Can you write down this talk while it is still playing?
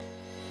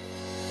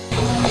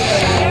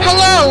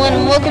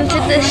welcome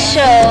to the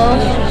show.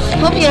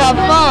 Hope you have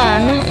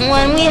fun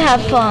when we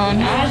have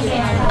fun.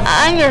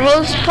 I'm your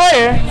host,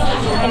 Putter.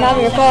 And I'm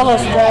your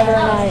co-host, Driver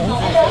Ryan.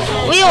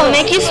 We will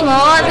make you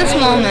smile at this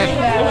moment.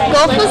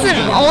 Golf was an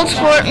old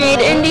sport made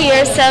in the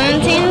year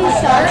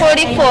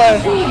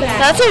 1744.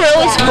 That's a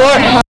really sport,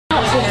 huh?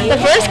 The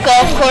first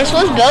golf course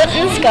was built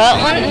in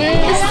Scotland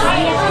and its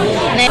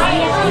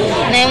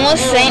name was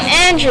St.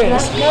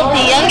 Andrews.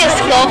 The youngest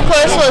golf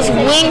course was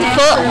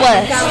Wingfoot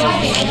West.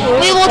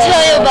 We will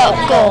tell you about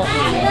golf.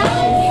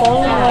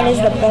 Hole one is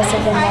the best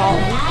of them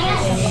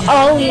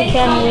all you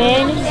can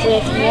win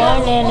with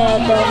one in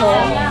the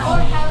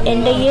hole.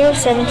 In the year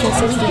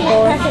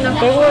 1764,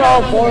 they were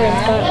all born in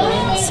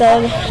Scotland.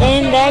 So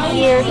in that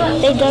year,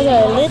 they dug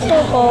a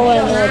little hole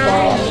in their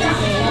ball.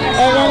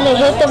 And then they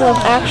hit them with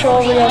actual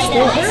real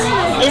sticks.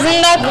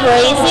 Isn't that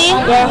crazy?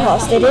 Yeah,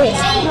 host, it is.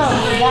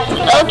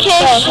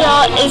 Okay,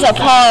 shot is a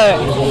par.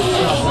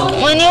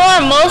 When you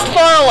are most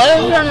far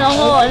away from the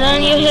hole, and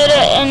then you hit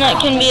it, and it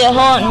can be a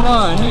hole in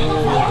one.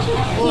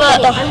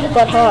 But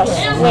host,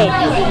 wait,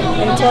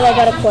 until I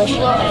got a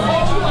question.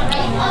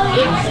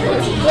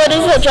 What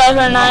is it,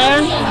 Driver and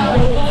Iron?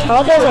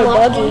 How does a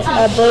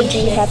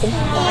bogey happen?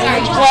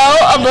 Well,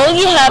 a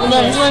bogey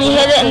happens when you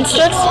hit it in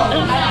six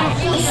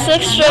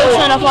strokes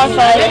on a par 5,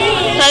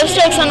 5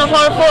 strokes on a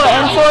par 4,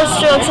 and 4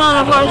 strokes on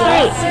a par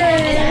 3.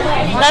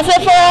 That's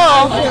it for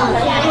all.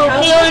 Hope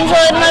you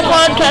enjoyed my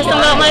podcast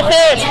about my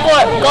favorite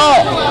sport,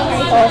 golf.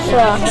 Golf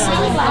rocks.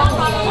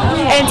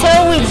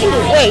 Until we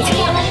wait.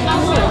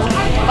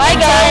 Bye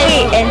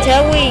guys.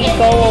 Until we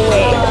go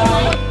away.